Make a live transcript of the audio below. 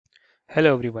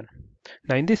Hello everyone.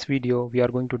 Now in this video we are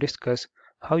going to discuss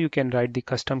how you can write the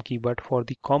custom keyword for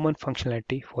the common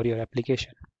functionality for your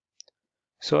application.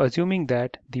 So assuming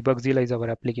that the Bugzilla is our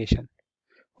application,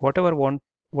 whatever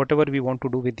we want to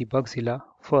do with the Bugzilla,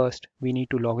 first we need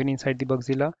to log in inside the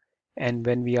Bugzilla, and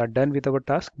when we are done with our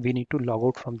task we need to log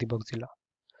out from the Bugzilla.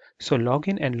 So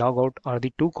login and logout are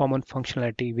the two common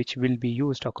functionality which will be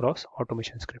used across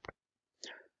automation script.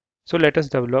 So let us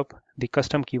develop the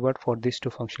custom keyword for these two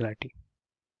functionality.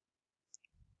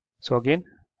 So again,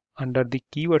 under the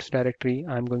keywords directory,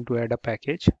 I'm going to add a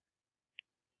package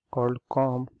called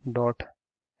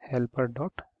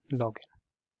com.helper.login.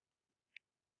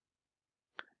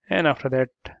 And after that,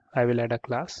 I will add a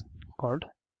class called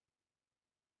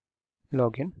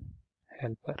login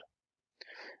helper.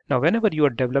 Now, whenever you are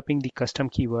developing the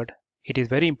custom keyword, it is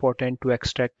very important to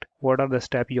extract what are the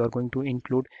steps you are going to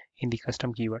include in the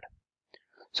custom keyword.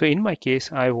 So in my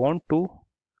case, I want to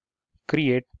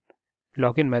create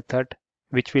login method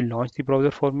which will launch the browser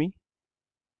for me.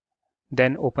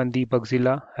 Then open the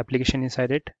Bugzilla application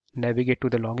inside it, navigate to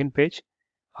the login page.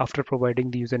 After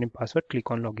providing the username password, click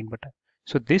on login button.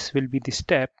 So this will be the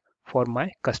step for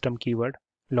my custom keyword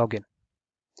login.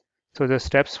 So the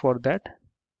steps for that: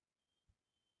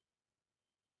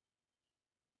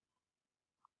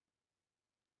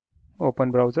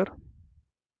 open browser,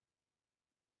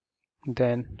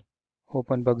 then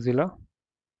open Bugzilla,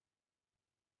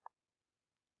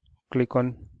 click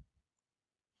on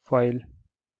file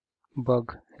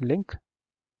bug link,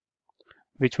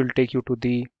 which will take you to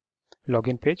the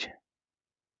login page.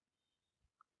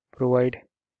 Provide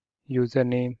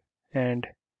username and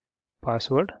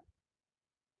password,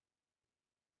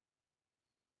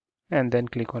 and then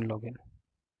click on login.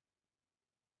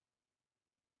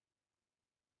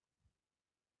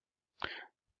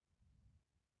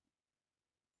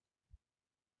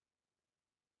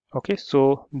 Okay,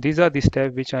 so these are the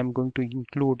steps which I'm going to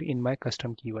include in my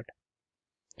custom keyword.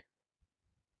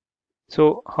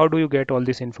 So how do you get all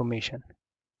this information?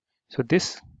 So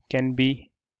this can be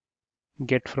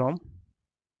get from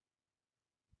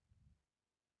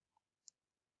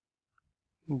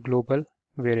global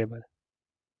variable.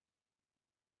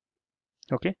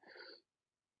 Okay,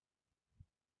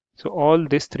 so all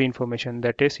this three information,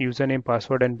 that is username,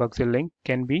 password and Bugzilla link,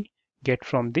 can be get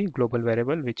from the global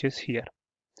variable, which is here.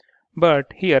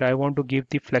 But here I want to give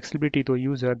the flexibility to a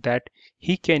user that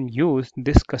he can use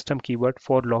this custom keyword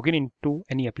for login into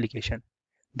any application.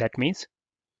 That means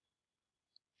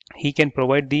he can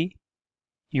provide the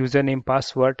username,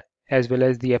 password as well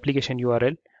as the application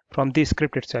URL from the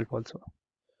script itself also.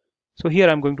 So here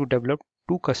I'm going to develop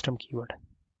two custom keyword.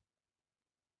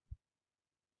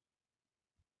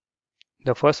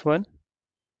 The first one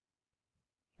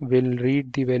will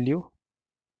read the value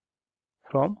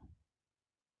from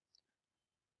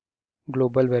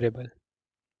global variable,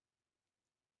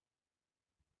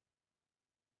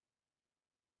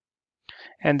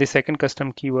 and the second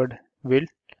custom keyword will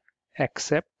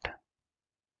accept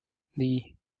the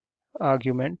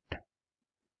argument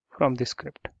from the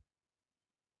script.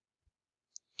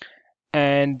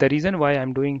 And the reason why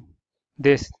I'm doing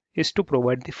this is to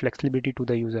provide the flexibility to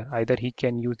the user. Either he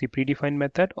can use the predefined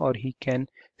method or he can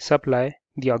supply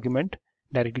the argument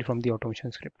directly from the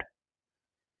automation script.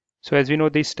 So as we know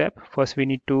this step, first we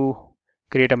need to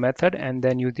create a method and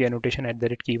then use the annotation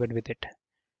 @keyword with it.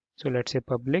 So let's say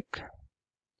public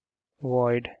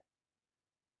void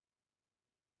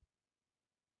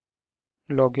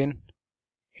login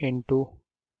into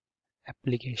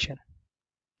application.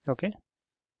 Okay,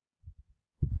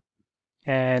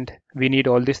 and we need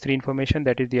all these three information,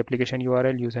 that is the application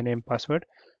URL, username, password.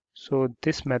 So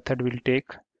this method will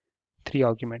take three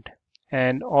argument,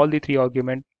 and all the three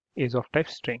argument is of type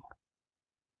string.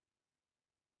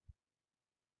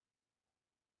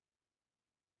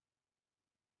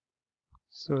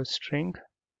 So string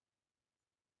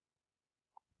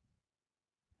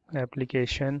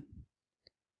application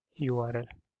URL,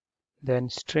 then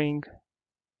string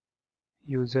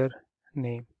user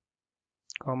name,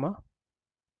 comma,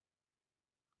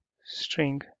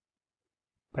 string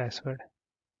password.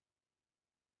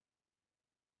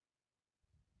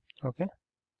 Okay,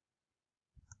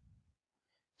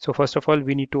 so first of all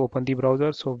we need to open the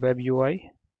browser. So web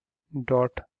UI dot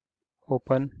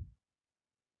open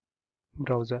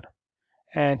browser,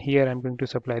 and here I'm going to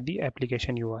supply the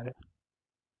application URL.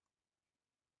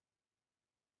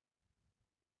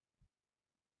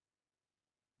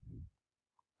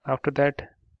 After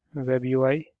that, web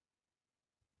UI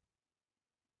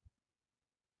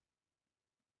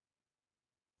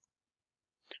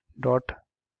dot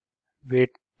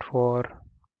wait for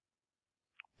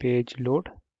page load,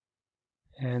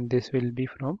 and this will be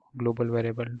from global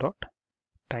variable dot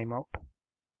timeout.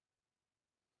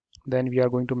 Then we are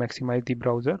going to maximize the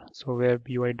browser, so web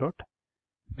UI dot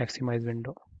maximize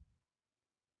window.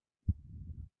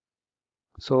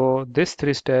 So this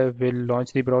three step will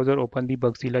launch the browser, open the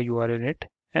Bugzilla URL in it,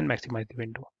 and maximize the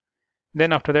window.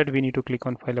 Then after that we need to click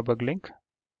on file a bug link.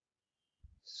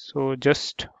 So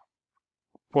just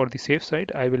for the safe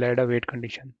side, I will add a wait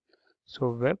condition.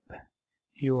 So web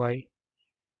UI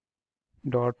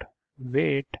dot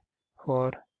wait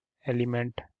for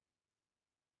element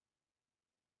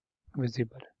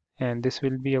visible, and this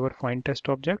will be our find test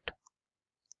object,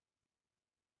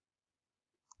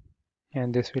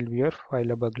 and this will be your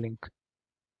file a bug link.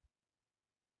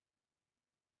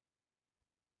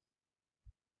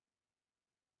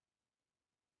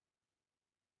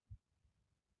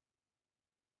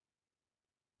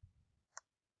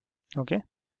 Okay,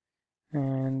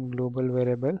 and global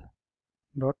variable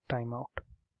dot timeout.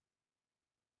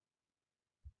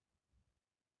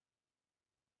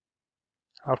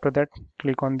 After that,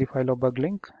 click on the file of bug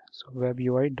link. So web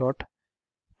UI dot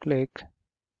click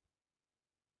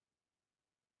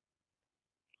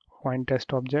find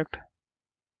test object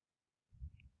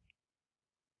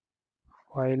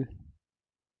file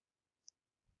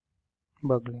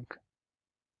bug link.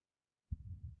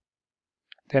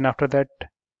 Then after that,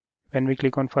 when we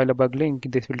click on file a bug link,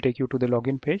 this will take you to the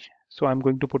login page. So I'm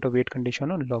going to put a wait condition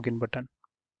on login button.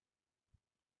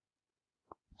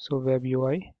 So web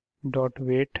UI dot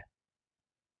wait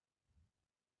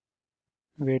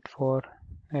for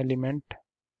element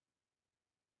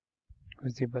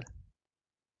visible,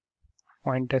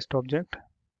 find test object,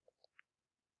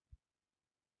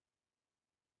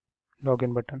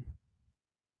 login button,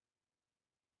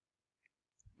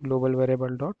 global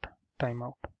variable dot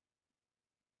timeout.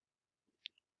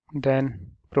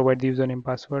 Then provide the username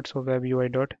password. So web UI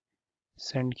dot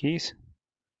send keys,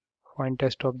 find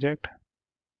test object,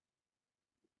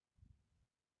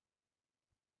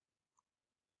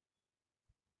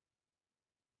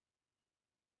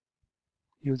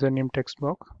 username text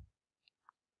box,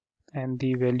 and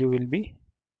the value will be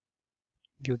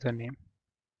username.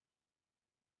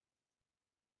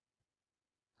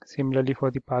 Similarly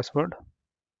for the password,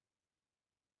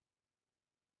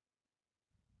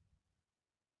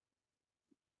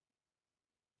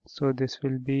 so this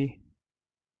will be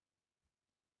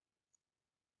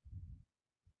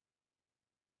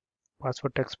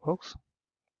password text box,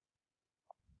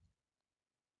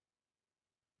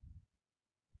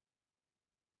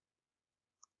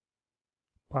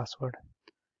 password,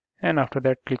 and after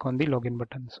that click on the login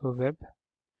button. So web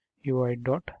UI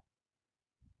dot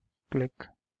click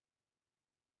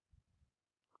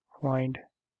find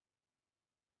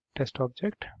test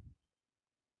object,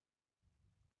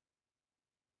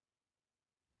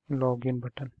 login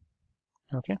button.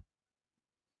 Okay,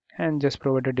 and just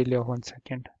provide a delay of 1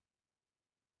 second.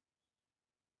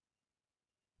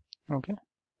 Okay,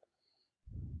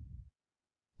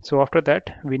 so after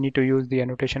that we need to use the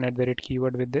annotation @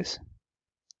 keyword with this.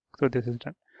 So this is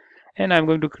done, and I'm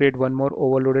going to create one more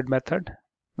overloaded method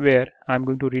where I'm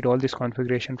going to read all this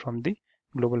configuration from the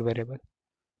global variable.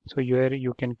 So here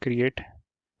you can create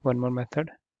one more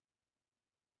method,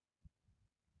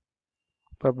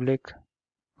 public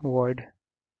void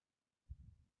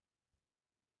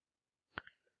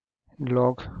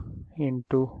log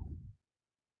into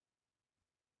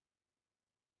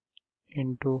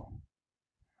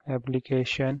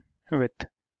application with.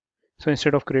 So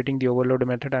instead of creating the overload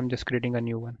method, I'm just creating a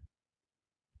new one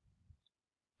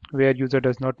where user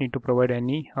does not need to provide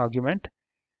any argument.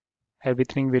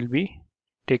 Everything will be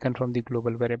taken from the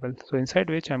global variable. So inside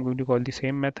which I'm going to call the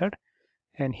same method,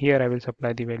 and here I will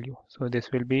supply the value. So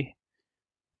this will be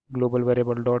global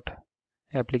variable dot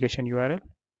application URL,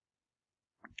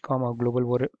 comma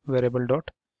global variable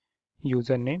dot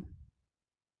username,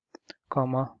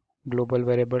 comma global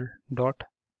variable dot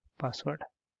password.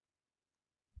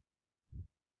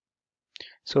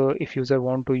 So if user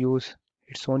want to use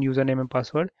its own username and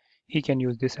password, he can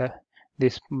use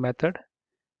this method,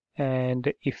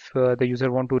 and if the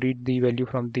user want to read the value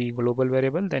from the global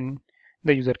variable, then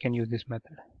the user can use this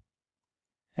method.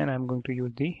 And I'm going to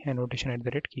use the annotation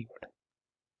 @ keyword.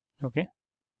 Okay,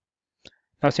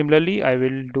 now similarly I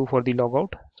will do for the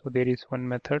logout. So there is one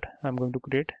method I'm going to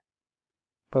create,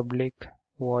 public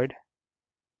void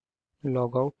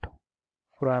logout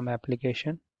from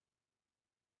application.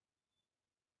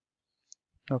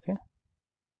 Okay,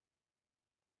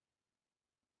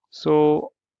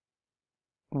 so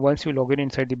once you log in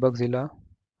inside the Bugzilla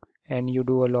and you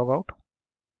do a logout,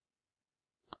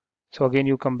 so again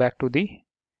you come back to the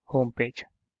home page.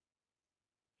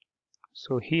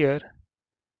 So here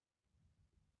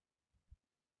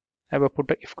I will put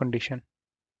a if condition,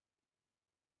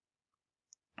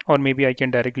 or maybe I can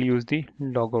directly use the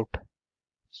logout.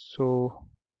 So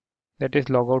that is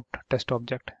logout test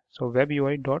object. So web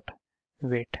UI dot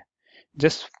wait.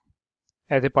 Just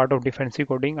as a part of defensive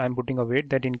coding, I'm putting a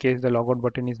wait that in case the logout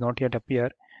button is not yet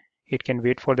appear, it can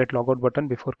wait for that logout button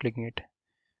before clicking it.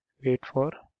 Wait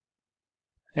for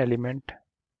element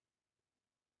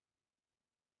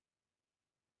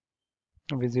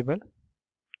visible,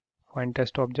 find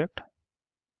test object,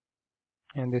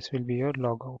 and this will be your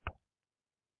logout.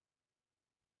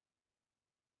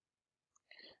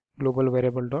 Global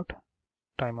variable dot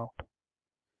timeout.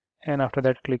 And after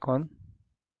that, click on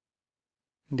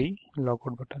the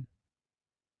logout button.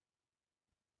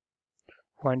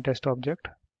 Find test object,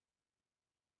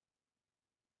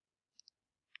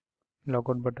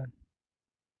 logout button.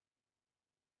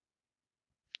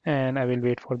 And I will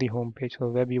wait for the home page. So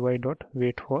web UI dot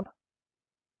wait for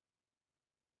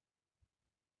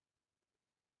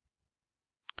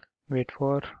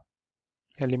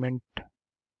element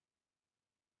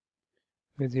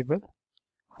visible,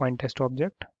 find test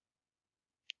object.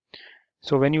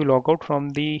 So when you log out from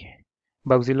the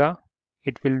Bugzilla,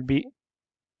 it will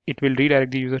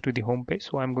redirect the user to the home page.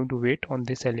 So I'm going to wait on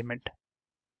this element.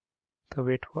 So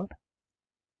wait for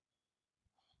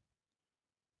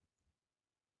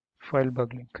file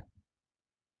bug link,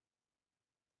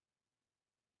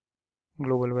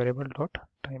 global variable dot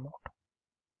timeout.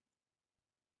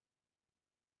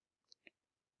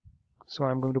 So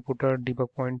I'm going to put a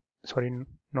debug point, sorry,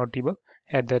 not debug,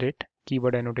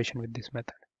 keyword annotation with this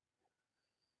method.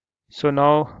 So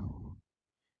now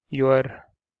your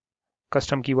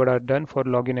custom keyword are done for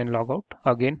login and logout.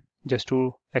 Again, just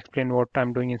to explain what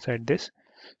I'm doing inside this.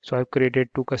 So I've created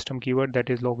two custom keyword,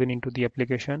 that is login into the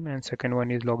application, and second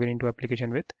one is login into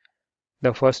application with.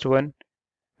 The first one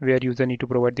where user need to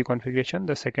provide the configuration,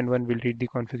 the second one will read the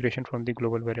configuration from the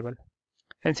global variable.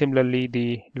 And similarly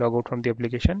the logout from the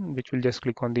application, which will just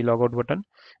click on the logout button,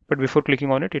 but before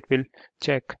clicking on it, it will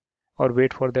check or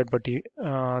wait for that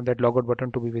logout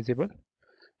button to be visible,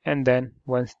 and then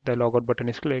once the logout button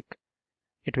is clicked,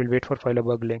 it will wait for file a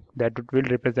bug link that will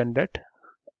represent that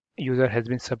user has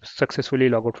been successfully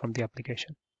logged out from the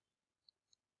application.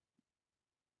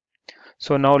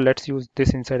 So now let's use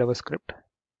this inside our script.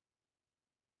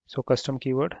 So custom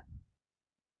keyword,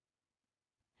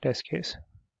 test case,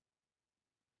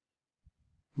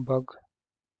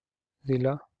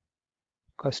 Bugzilla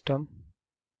custom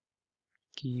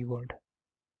keyword.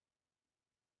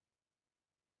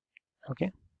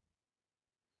 Okay.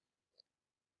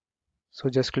 So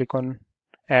just click on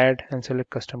add and select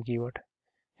custom keyword.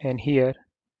 And here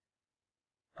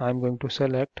I'm going to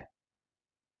select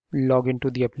log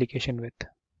into the application with.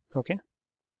 Okay.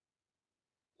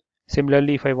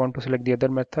 Similarly, if I want to select the other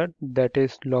method, that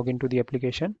is log into the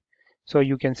application. So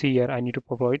you can see here I need to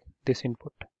provide this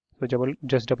input. So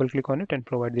just double click on it and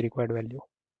provide the required value.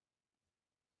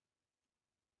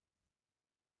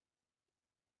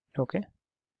 Okay.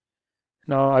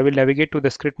 Now I will navigate to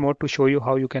the script mode to show you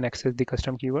how you can access the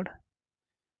custom keyword.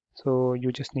 So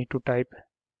you just need to type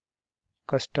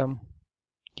custom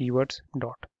keywords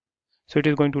dot. So it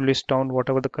is going to list down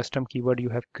whatever the custom keyword you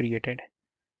have created.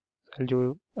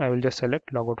 I will just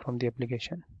select logout from the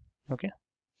application. Okay.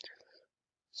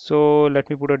 So let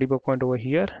me put a debug point over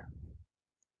here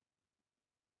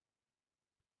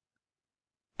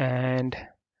and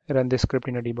run this script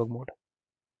in a debug mode.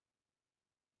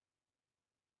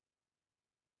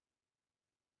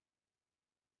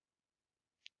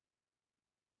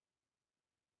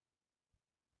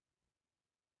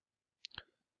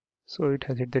 So it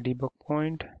has hit the debug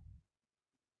point.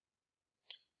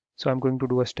 So I'm going to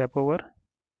do a step over.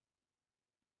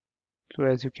 So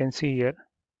as you can see here,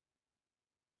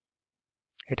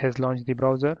 it has launched the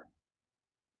browser,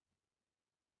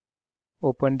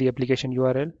 opened the application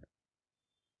URL,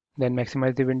 then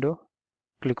maximize the window,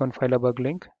 click on file a bug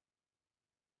link.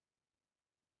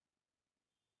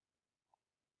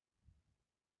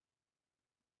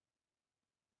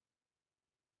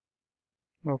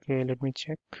 Okay, let me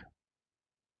check.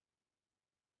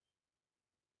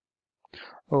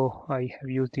 Oh, I have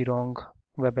used the wrong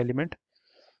web element.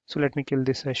 So let me kill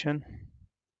this session.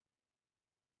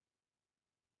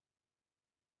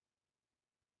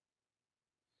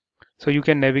 So you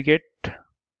can navigate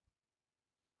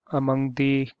among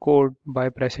the code by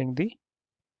pressing the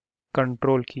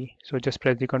control key. So just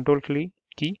press the control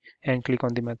key and click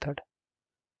on the method.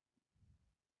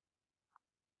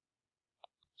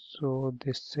 So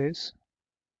this is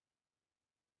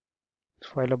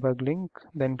file a bug link,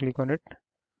 then click on it.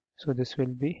 So this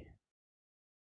will be